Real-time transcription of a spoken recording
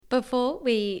Before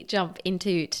we jump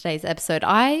into today's episode,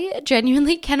 I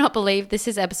genuinely cannot believe this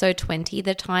is episode 20.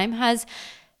 The time has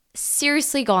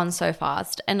seriously gone so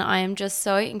fast, and I am just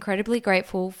so incredibly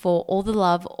grateful for all the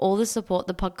love, all the support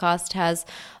the podcast has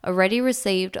already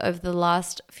received over the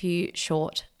last few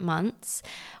short months,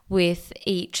 with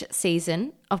each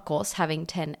season, of course, having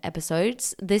 10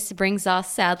 episodes. This brings us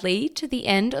sadly to the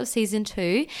end of season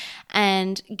 2,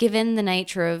 and given the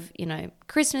nature of,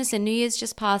 Christmas and New Year's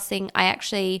just passing, I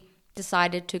actually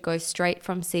decided to go straight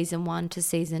from season 1 to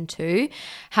season 2.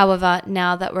 However,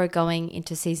 now that we're going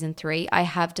into season 3, I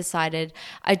have decided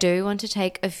I do want to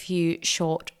take a few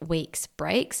short weeks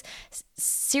breaks,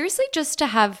 seriously just to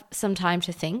have some time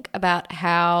to think about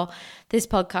how this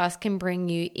podcast can bring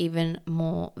you even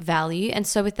more value. And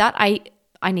so with that,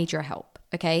 I need your help.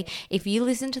 Okay, if you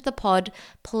listen to the pod,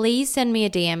 please send me a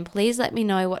DM. Please let me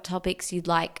know what topics you'd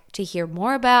like to hear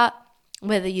more about,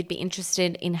 whether you'd be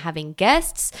interested in having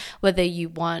guests, whether you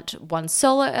want one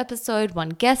solo episode, one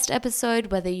guest episode,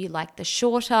 whether you like the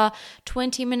shorter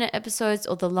 20-minute episodes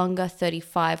or the longer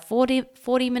 35,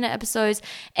 40-minute episodes.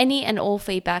 Any and all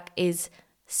feedback is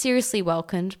seriously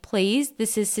welcomed. Please,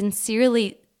 this is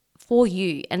sincerely for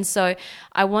you. And so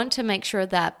I want to make sure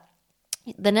that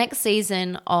the next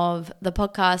season of the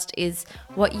podcast is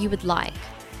what you would like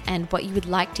and what you would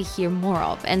like to hear more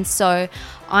of. And so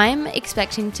I'm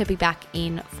expecting to be back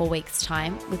in 4 weeks'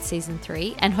 time with season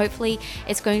 3, and hopefully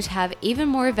it's going to have even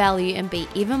more value and be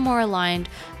even more aligned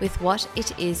with what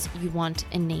it is you want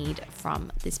and need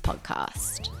from this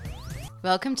podcast.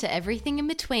 Welcome to Everything in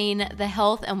Between, the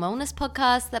health and wellness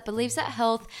podcast that believes that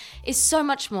health is so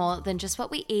much more than just what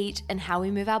we eat and how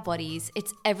we move our bodies.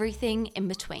 It's everything in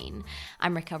between.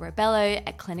 I'm Raquel Robello,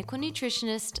 a clinical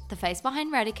nutritionist, the face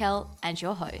behind Radical, and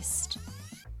your host.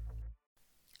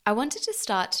 I wanted to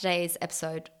start today's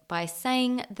episode by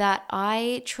saying that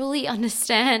I truly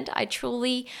understand. I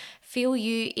truly feel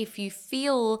you if you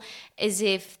feel as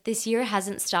if this year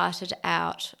hasn't started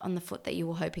out on the foot that you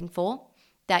were hoping for,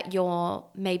 that you're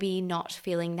maybe not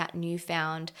feeling that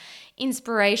newfound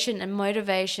inspiration and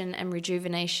motivation and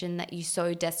rejuvenation that you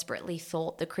so desperately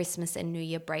thought the Christmas and New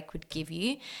Year break would give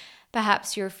you.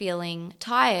 Perhaps you're feeling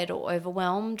tired or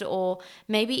overwhelmed or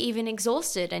maybe even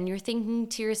exhausted, and you're thinking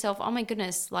to yourself, oh my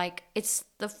goodness, it's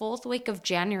the 4th week of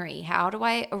January. How do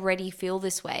I already feel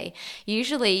this way?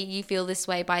 Usually you feel this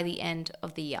way by the end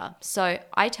of the year. So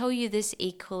I tell you this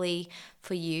equally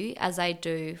for you as I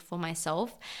do for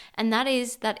myself, and that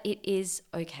is that it is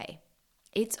okay.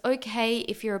 It's okay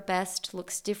if your best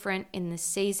looks different in this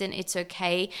season. It's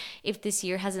okay if this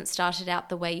year hasn't started out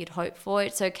the way you'd hoped for.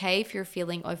 It's okay if you're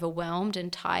feeling overwhelmed and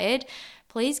tired.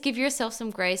 Please give yourself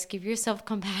some grace, give yourself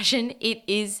compassion. It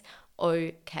is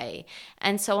okay.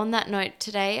 And so on that note,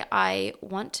 today I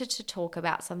wanted to talk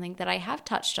about something that I have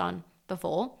touched on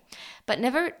before, but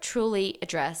never truly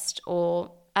addressed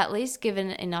or at least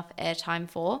given enough airtime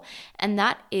for, and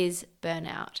that is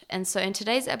burnout. And so in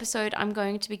today's episode, I'm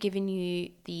going to be giving you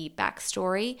the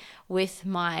backstory with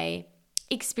my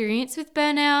experience with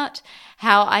burnout,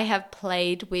 how I have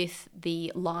played with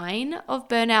the line of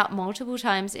burnout multiple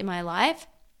times in my life,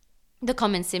 the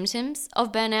common symptoms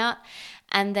of burnout,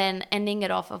 and then ending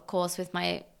it off, of course, with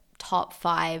my top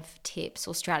 5 tips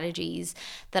or strategies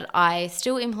that I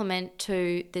still implement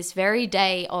to this very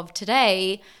day of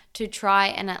today to try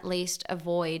and at least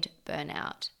avoid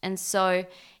burnout. And so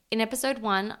in episode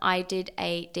 1, I did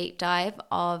a deep dive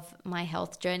of my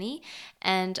health journey,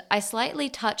 and I slightly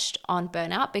touched on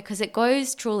burnout because it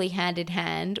goes truly hand in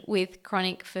hand with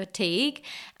chronic fatigue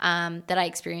that I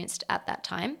experienced at that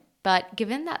time. But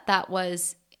given that that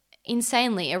was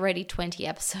insanely already 20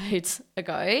 episodes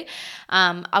ago,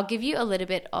 I'll give you a little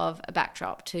bit of a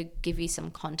backdrop to give you some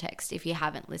context if you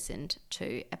haven't listened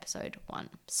to episode 1.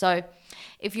 So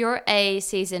if you're a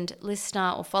seasoned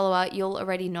listener or follower, you'll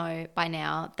already know by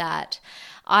now that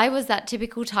I was that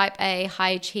typical type A,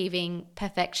 high-achieving,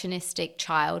 perfectionistic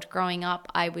child. Growing up,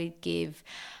 I would give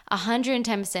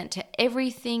 110% to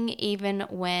everything, even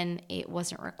when it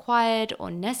wasn't required or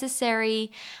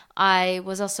necessary. I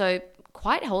was also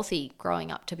quite healthy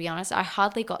growing up, to be honest. I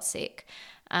hardly got sick.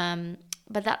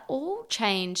 But that all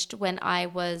changed when I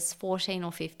was 14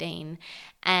 or 15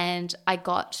 and I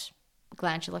got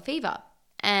glandular fever.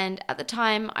 And at the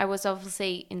time, I was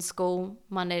obviously in school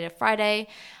Monday to Friday.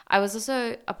 I was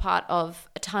also a part of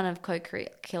a ton of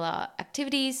co-curricular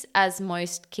activities, as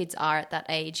most kids are at that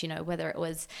age, whether it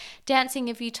was dancing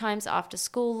a few times after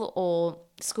school or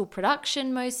school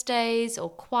production most days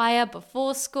or choir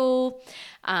before school,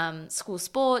 school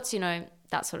sports,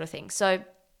 that sort of thing. So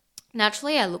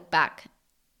naturally, I look back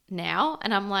now,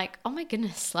 and I'm like, oh my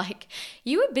goodness, like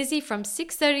you were busy from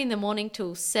 6:30 in the morning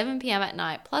till 7 p.m. at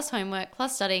night, plus homework,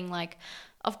 plus studying. Like,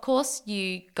 of course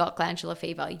you got glandular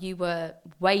fever. You were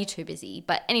way too busy.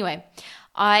 But anyway,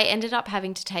 I ended up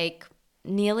having to take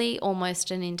nearly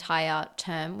almost an entire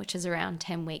term, which is around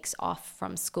 10 weeks off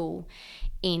from school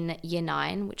in year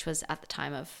 9, which was at the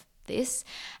time of this.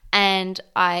 And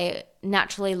I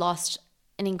naturally lost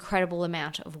an incredible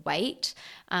amount of weight.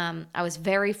 I was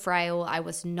very frail. I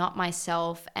was not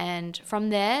myself. And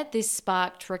from there, this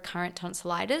sparked recurrent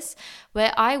tonsillitis,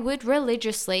 where I would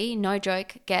religiously, no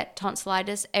joke, get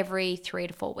tonsillitis every 3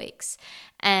 to 4 weeks.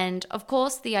 And of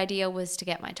course, the idea was to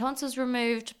get my tonsils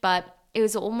removed, but it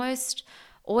was almost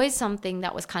always something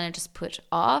that was kind of just put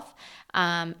off.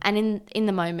 And in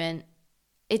the moment,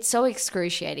 it's so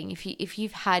excruciating. If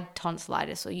you've had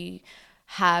tonsillitis or you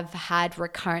have had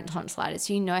recurrent tonsillitis,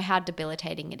 you know how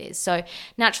debilitating it is. So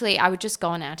naturally, I would just go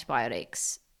on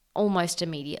antibiotics almost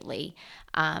immediately.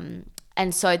 And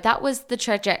so that was the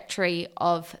trajectory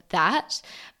of that.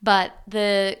 But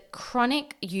the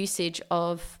chronic usage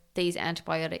of these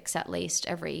antibiotics, at least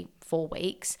every 4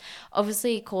 weeks,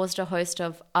 obviously caused a host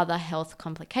of other health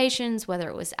complications, whether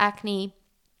it was acne,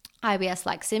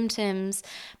 IBS-like symptoms.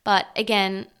 But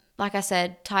again, like I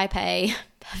said, type A,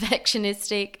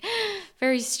 perfectionistic,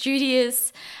 very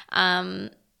studious. My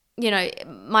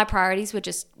priorities were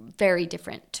just very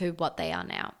different to what they are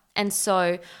now. And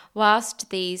so whilst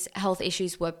these health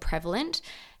issues were prevalent,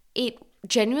 it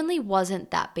genuinely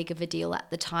wasn't that big of a deal at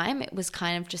the time. It was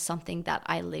kind of just something that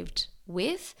I lived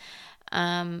with.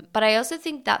 But I also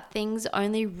think that things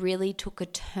only really took a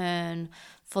turn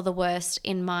for the worst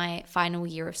in my final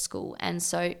year of school. And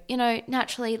so,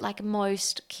 naturally, like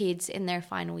most kids in their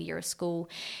final year of school,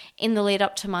 in the lead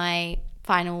up to my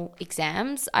final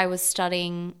exams, I was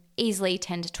studying easily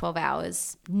 10 to 12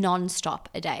 hours nonstop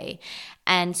a day.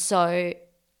 And so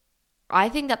I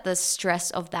think that the stress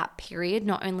of that period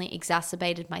not only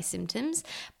exacerbated my symptoms,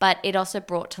 but it also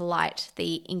brought to light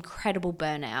the incredible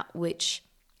burnout, which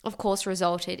of course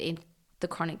resulted in the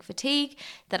chronic fatigue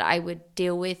that I would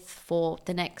deal with for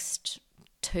the next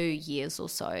 2 years or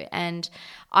so. And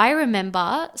I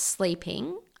remember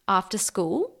sleeping after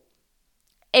school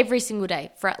every single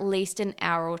day for at least an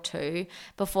hour or two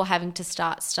before having to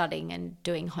start studying and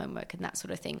doing homework and that sort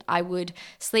of thing. I would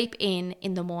sleep in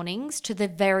the mornings to the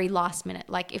very last minute.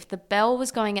 Like if the bell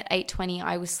was going at 8:20,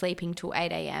 I was sleeping till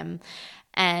 8 a.m.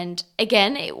 And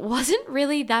again, it wasn't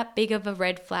really that big of a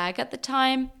red flag at the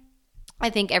time. I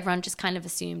think everyone just kind of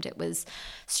assumed it was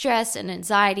stress and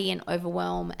anxiety and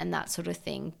overwhelm and that sort of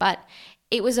thing. But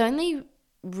it was only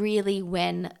really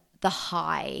when the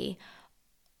high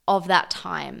of that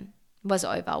time was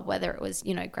over, whether it was,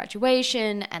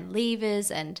 graduation and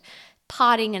leavers and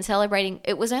partying and celebrating,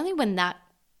 it was only when that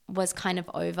was kind of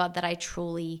over that I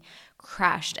truly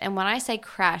crashed. And when I say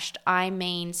crashed, I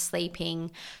mean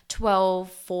sleeping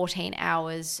 12, 14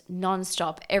 hours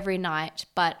nonstop every night,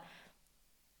 but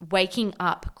waking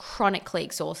up chronically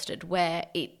exhausted, where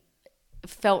it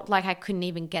felt like I couldn't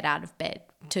even get out of bed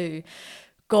to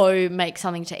go make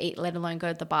something to eat, let alone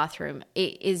go to the bathroom.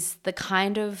 It is the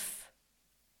kind of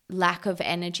lack of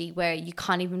energy where you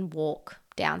can't even walk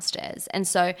downstairs. And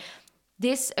so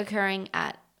this occurring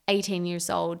at 18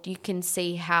 years old, you can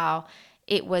see how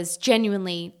it was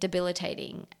genuinely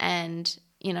debilitating. And,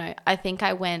 I think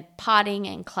I went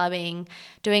partying and clubbing,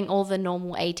 doing all the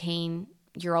normal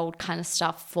 18-year-old kind of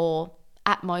stuff for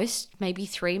at most maybe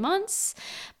 3 months.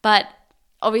 But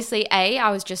obviously, I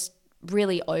was just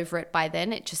really over it by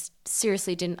then. It just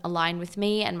seriously didn't align with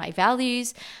me and my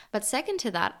values. But second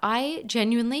to that, I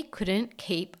genuinely couldn't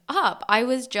keep up. I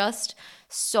was just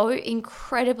so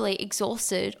incredibly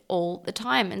exhausted all the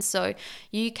time. And so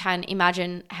you can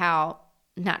imagine how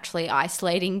naturally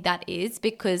isolating that is,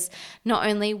 because not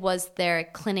only was there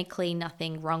clinically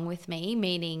nothing wrong with me,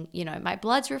 meaning, my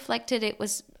bloods reflected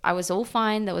I was all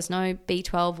fine. There was no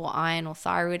B12 or iron or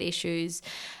thyroid issues.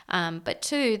 But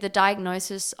two, the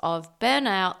diagnosis of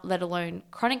burnout, let alone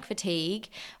chronic fatigue,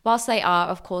 whilst they are,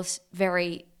 of course,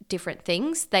 very different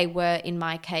things, they were, in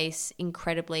my case,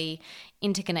 incredibly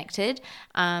interconnected.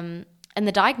 And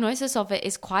the diagnosis of it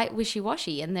is quite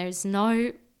wishy-washy, and there's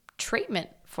no treatment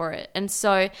for it. And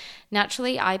so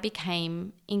naturally I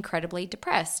became incredibly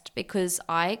depressed because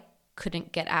I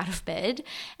couldn't get out of bed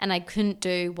and I couldn't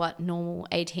do what normal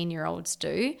 18-year-olds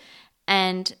do.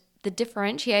 And the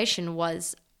differentiation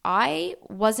was I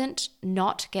wasn't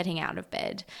not getting out of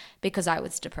bed because I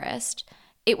was depressed.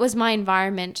 It was my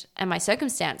environment and my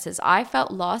circumstances. I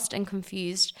felt lost and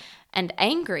confused and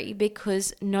angry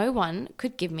because no one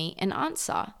could give me an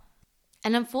answer.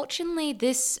 And unfortunately,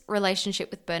 this relationship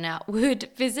with burnout would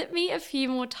visit me a few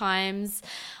more times,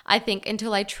 I think,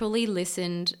 until I truly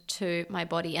listened to my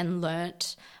body and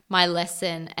learnt my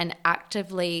lesson and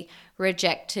actively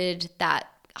rejected that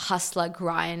hustler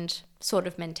grind sort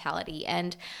of mentality.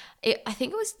 And I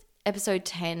think it was episode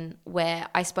 10 where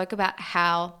I spoke about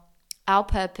how our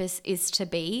purpose is to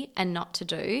be and not to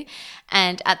do.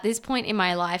 And at this point in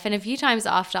my life, and a few times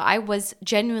after, I was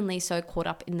genuinely so caught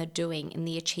up in the doing, in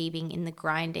the achieving, in the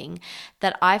grinding,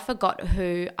 that I forgot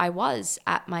who I was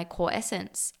at my core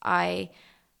essence. I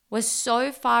was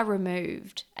so far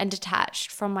removed and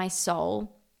detached from my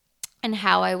soul and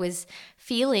how I was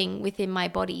feeling within my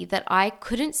body that I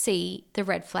couldn't see the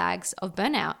red flags of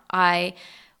burnout. I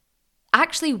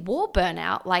actually wore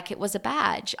burnout like it was a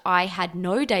badge. I had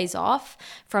no days off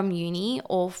from uni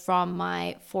or from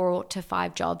my 4 to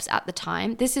 5 jobs at the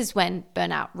time. This is when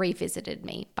burnout revisited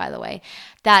me, by the way,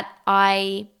 that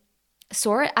I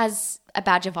saw it as a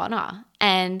badge of honor.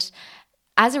 And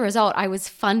as a result, I was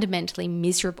fundamentally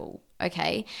miserable,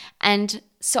 okay? And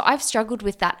so I've struggled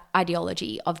with that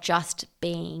ideology of just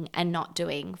being and not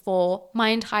doing for my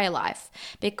entire life,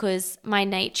 because my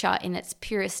nature in its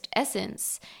purest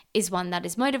essence is one that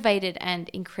is motivated and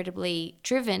incredibly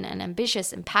driven and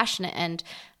ambitious and passionate and,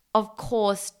 of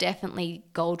course, definitely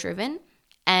goal-driven.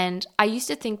 And I used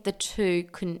to think the two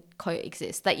couldn't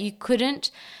coexist, that you couldn't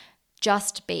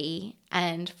just be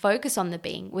and focus on the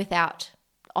being without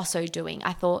also doing.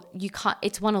 I thought you can't,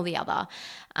 it's one or the other.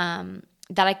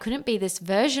 That I couldn't be this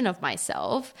version of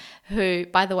myself who,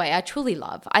 by the way, I truly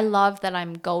love. I love that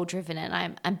I'm goal-driven and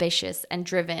I'm ambitious and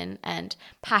driven and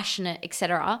passionate,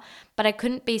 etc. But I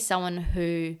couldn't be someone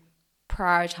who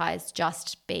prioritized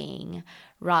just being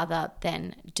rather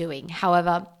than doing.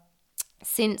 However,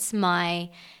 since my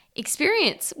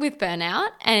experience with burnout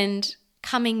and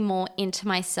coming more into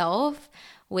myself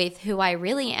with who I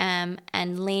really am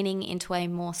and leaning into a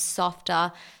more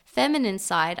softer, feminine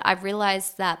side, I've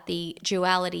realized that the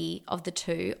duality of the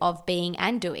two, of being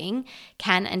and doing,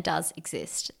 can and does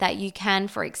exist. That you can,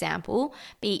 for example,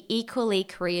 be equally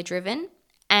career driven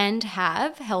and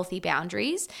have healthy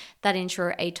boundaries that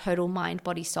ensure a total mind,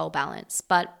 body, soul balance.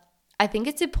 But I think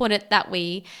it's important that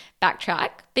we backtrack,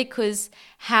 because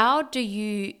how do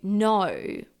you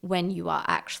know when you are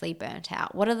actually burnt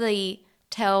out? What are the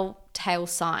telltale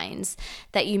signs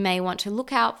that you may want to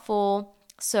look out for,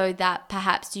 so that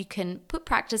perhaps you can put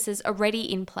practices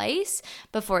already in place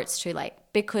before it's too late?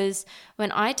 Because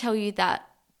when I tell you that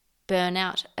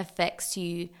burnout affects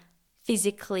you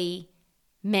physically,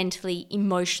 mentally,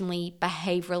 emotionally,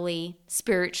 behaviorally,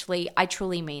 spiritually, I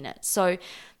truly mean it. So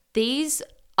these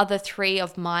are the 3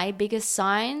 of my biggest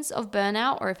signs of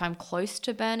burnout, or if I'm close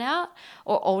to burnout,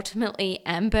 or ultimately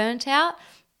am burnt out,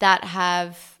 that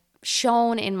have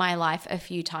shown in my life a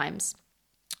few times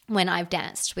when I've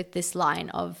danced with this line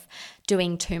of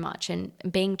doing too much and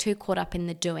being too caught up in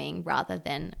the doing rather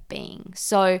than being.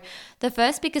 So the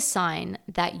first biggest sign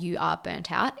that you are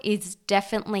burnt out is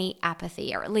definitely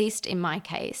apathy, or at least in my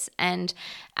case. And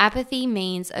apathy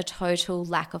means a total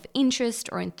lack of interest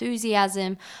or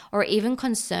enthusiasm or even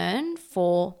concern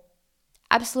for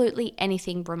absolutely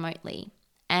anything remotely.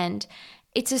 And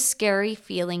it's a scary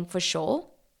feeling for sure.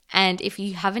 And if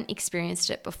you haven't experienced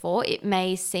it before, it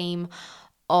may seem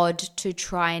odd to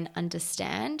try and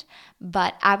understand,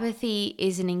 but apathy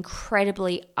is an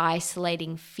incredibly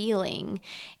isolating feeling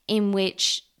in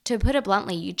which, to put it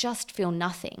bluntly, you just feel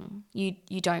nothing. You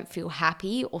don't feel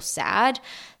happy or sad.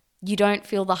 You don't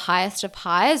feel the highest of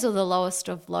highs or the lowest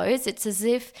of lows. It's as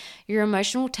if your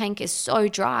emotional tank is so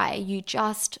dry, you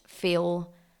just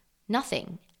feel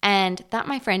nothing. And that,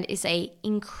 my friend, is an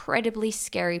incredibly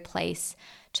scary place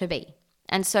to be.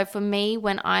 And so for me,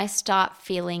 when I start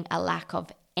feeling a lack of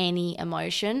any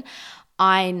emotion,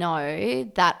 I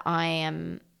know that I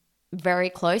am very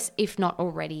close, if not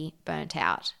already burnt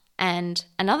out. And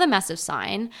another massive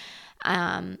sign,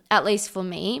 at least for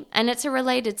me, and it's a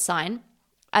related sign,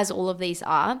 as all of these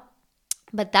are,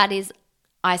 but that is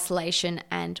isolation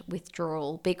and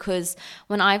withdrawal. Because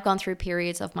when I've gone through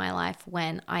periods of my life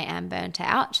when I am burnt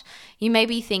out, you may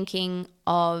be thinking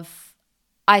of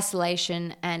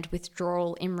isolation and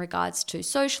withdrawal in regards to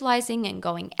socializing and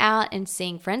going out and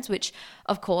seeing friends, which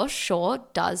of course, sure,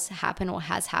 does happen or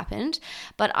has happened.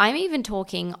 But I'm even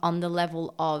talking on the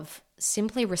level of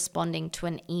simply responding to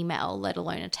an email, let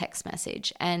alone a text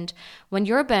message. And when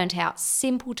you're burnt out,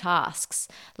 simple tasks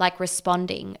like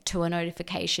responding to a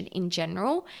notification in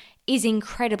general is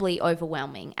incredibly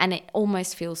overwhelming, and it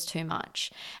almost feels too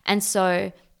much. And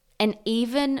so an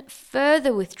even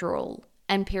further withdrawal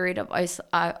and period of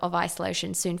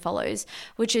isolation soon follows,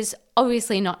 which is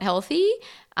obviously not healthy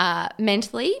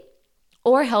mentally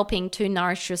or helping to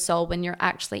nourish your soul when you're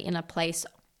actually in a place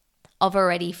of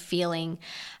already feeling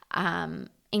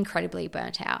incredibly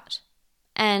burnt out.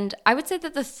 And I would say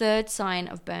that the third sign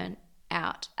of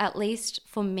burnout, at least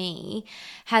for me,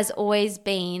 has always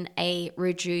been a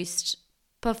reduced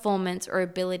performance or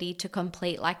ability to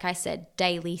complete, like I said,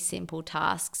 daily simple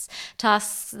tasks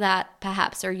that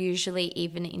perhaps are usually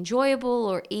even enjoyable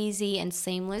or easy and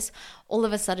seamless, all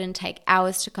of a sudden take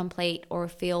hours to complete or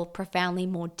feel profoundly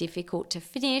more difficult to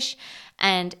finish.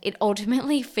 And it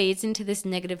ultimately feeds into this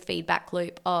negative feedback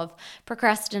loop of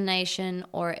procrastination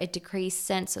or a decreased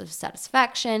sense of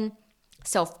satisfaction.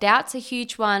 Self-doubt's a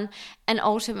huge one. And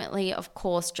ultimately, of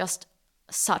course, just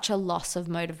such a loss of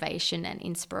motivation and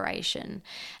inspiration.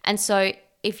 And so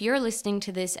if you're listening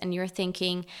to this and you're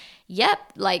thinking, yep,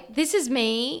 like this is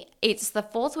me, it's the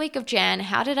 4th week of Jan,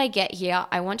 how did I get here?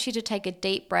 I want you to take a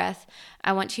deep breath.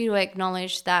 I want you to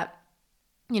acknowledge that,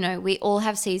 we all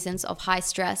have seasons of high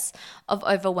stress, of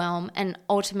overwhelm, and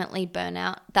ultimately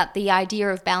burnout, that the idea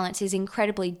of balance is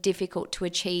incredibly difficult to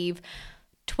achieve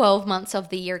 12 months of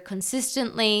the year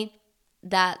consistently,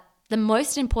 that the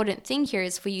most important thing here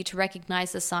is for you to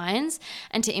recognize the signs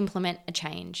and to implement a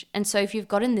change. And so if you've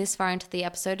gotten this far into the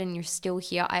episode and you're still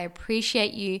here, I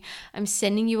appreciate you. I'm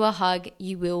sending you a hug.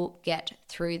 You will get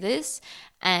through this.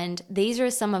 And these are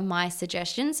some of my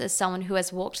suggestions as someone who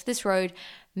has walked this road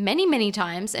many, many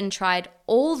times and tried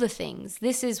all the things.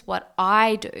 This is what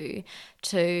I do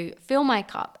to fill my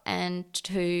cup and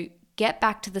to get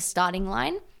back to the starting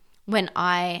line when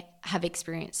I have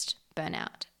experienced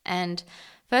burnout. And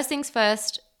first things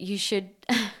first, you should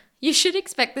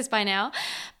expect this by now,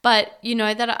 but you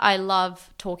know that I love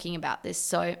talking about this.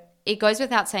 So it goes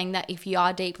without saying that if you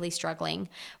are deeply struggling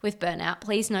with burnout,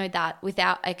 please know that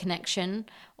without a connection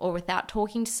or without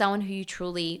talking to someone who you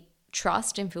truly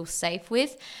trust and feel safe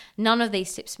with, none of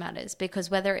these tips matters,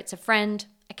 because whether it's a friend,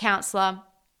 a counselor,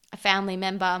 a family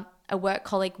member, a work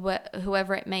colleague,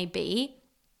 whoever it may be,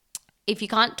 if you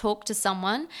can't talk to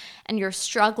someone and you're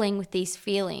struggling with these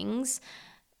feelings,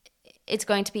 it's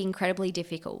going to be incredibly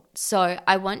difficult. So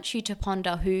I want you to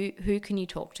ponder who can you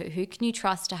talk to? Who can you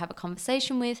trust to have a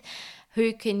conversation with?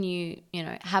 Who can you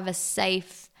have a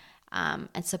safe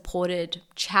and supported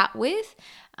chat with?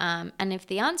 And if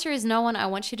the answer is no one, I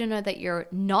want you to know that you're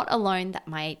not alone, that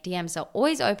my DMs are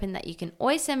always open, that you can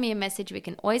always send me a message. We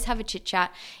can always have a chit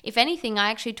chat. If anything,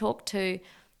 I actually talk to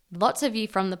lots of you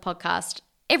from the podcast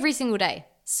every single day.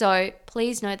 So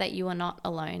please know that you are not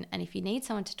alone. And if you need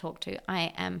someone to talk to,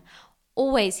 I am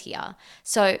always here.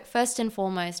 So first and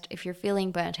foremost, if you're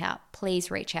feeling burnt out, please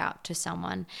reach out to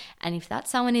someone. And if that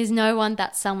someone is no one,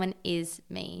 that someone is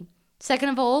me. Second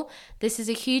of all, this is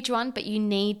a huge one, but you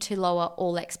need to lower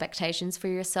all expectations for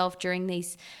yourself during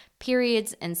these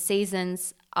periods and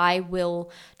seasons. I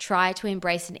will try to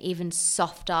embrace an even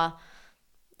softer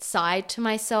side to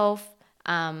myself,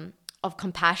 of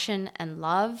compassion and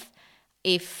love.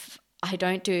 If I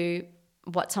don't do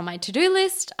what's on my to-do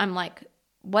list, I'm like,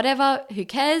 whatever, who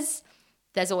cares?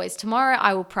 There's always tomorrow.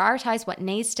 I will prioritize what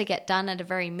needs to get done at a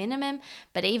very minimum.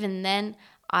 But even then,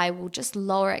 I will just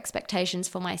lower expectations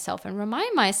for myself and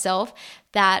remind myself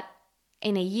that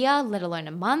in a year, let alone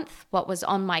a month, what was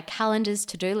on my calendar's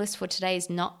to-do list for today is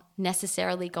not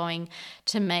necessarily going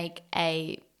to make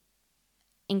a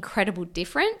incredible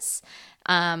difference.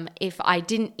 If I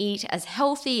didn't eat as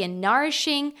healthy and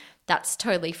nourishing, that's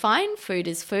totally fine. Food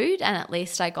is food, and at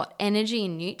least I got energy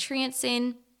and nutrients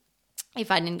in.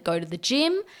 If I didn't go to the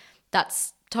gym,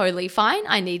 that's totally fine.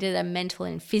 I needed a mental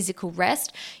and physical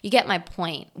rest. You get my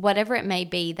point. Whatever it may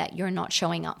be that you're not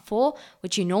showing up for,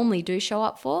 which you normally do show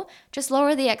up for, just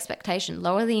lower the expectation,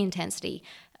 lower the intensity,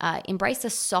 embrace a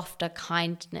softer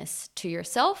kindness to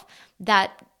yourself,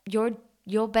 that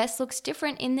your best looks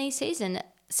different in these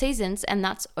seasons, and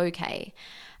that's okay.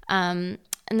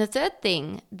 And the third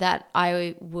thing that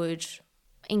I would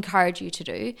encourage you to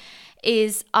do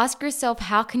is ask yourself,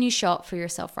 how can you show up for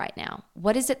yourself right now?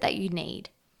 What is it that you need?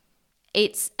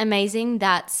 It's amazing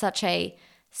that such a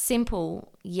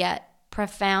simple yet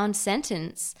profound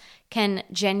sentence can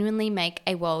genuinely make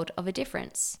a world of a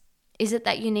difference. Is it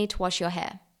that you need to wash your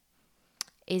hair?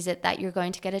 Is it that you're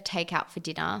going to get a takeout for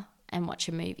dinner and watch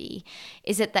a movie?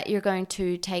 Is it that you're going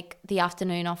to take the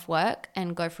afternoon off work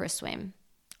and go for a swim?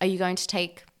 Are you going to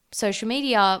take social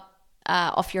media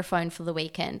off your phone for the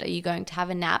weekend? Are you going to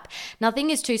have a nap? Nothing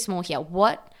is too small here.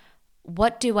 What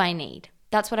do I need?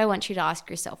 That's what I want you to ask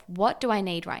yourself. What do I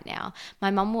need right now? My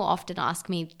mum will often ask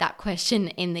me that question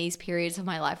in these periods of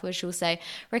my life where she'll say,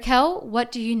 Raquel,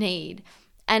 what do you need?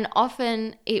 And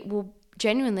often it will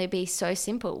genuinely be so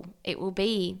simple. It will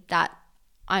be that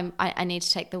I need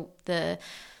to take the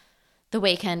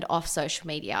weekend off social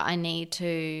media. I need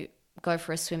to go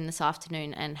for a swim this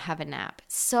afternoon and have a nap.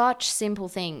 Such simple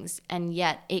things, and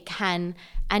yet it can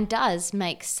and does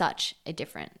make such a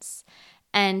difference.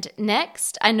 And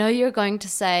next, I know you're going to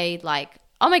say like,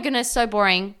 oh my goodness, so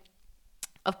boring.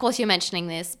 Of course you're mentioning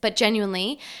this, but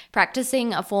genuinely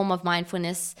practicing a form of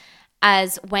mindfulness,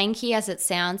 as wanky as it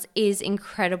sounds, is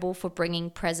incredible for bringing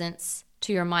presence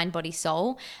to your mind, body,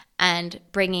 soul, and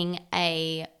bringing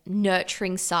a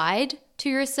nurturing side to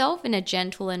yourself in a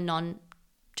gentle and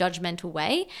non-judgmental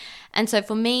way. And so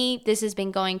for me, this has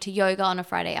been going to yoga on a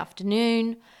Friday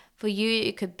afternoon. For you,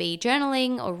 it could be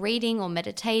journaling or reading or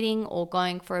meditating or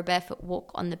going for a barefoot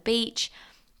walk on the beach,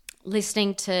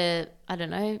 listening to, I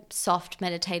don't know, soft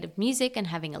meditative music and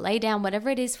having a lay down, whatever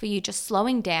it is for you, just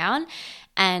slowing down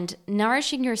and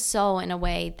nourishing your soul in a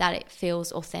way that it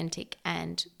feels authentic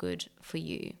and good for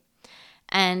you.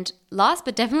 And last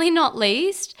but definitely not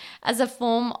least, as a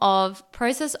form of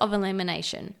process of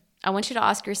elimination, I want you to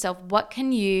ask yourself, what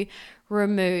can you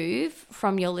remove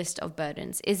from your list of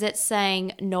burdens? Is it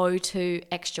saying no to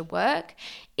extra work?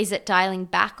 Is it dialing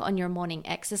back on your morning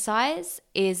exercise?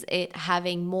 Is it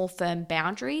having more firm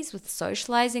boundaries with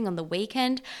socializing on the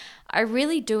weekend? I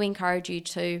really do encourage you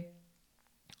to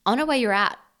honor where you're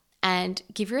at and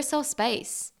give yourself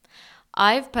space.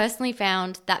 I've personally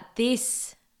found that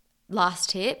this last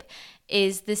tip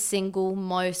is the single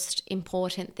most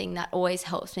important thing that always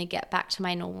helps me get back to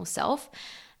my normal self.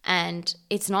 And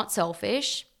it's not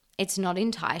selfish. It's not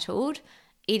entitled.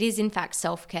 It is in fact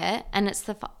self-care, and it's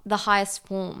the highest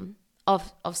form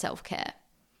of self-care.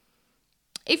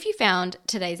 If you found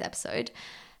today's episode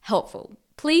helpful,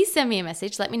 please send me a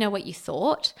message. Let me know what you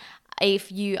thought.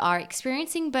 If you are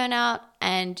experiencing burnout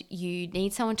and you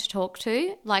need someone to talk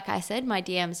to, like I said, my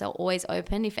DMs are always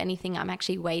open. If anything, I'm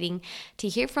actually waiting to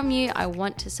hear from you. I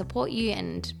want to support you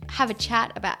and have a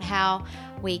chat about how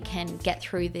we can get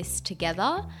through this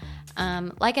together.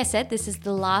 Like I said, this is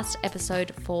the last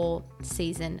episode for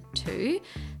season 2.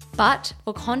 But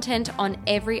for content on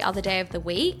every other day of the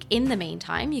week, in the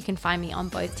meantime, you can find me on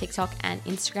both TikTok and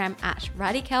Instagram at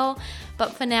Radical.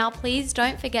 But for now, please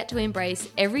don't forget to embrace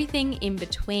everything in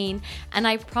between. And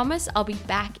I promise I'll be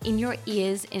back in your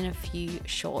ears in a few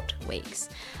short weeks.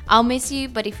 I'll miss you,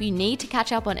 but if you need to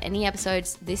catch up on any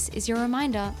episodes, this is your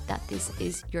reminder that this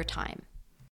is your time.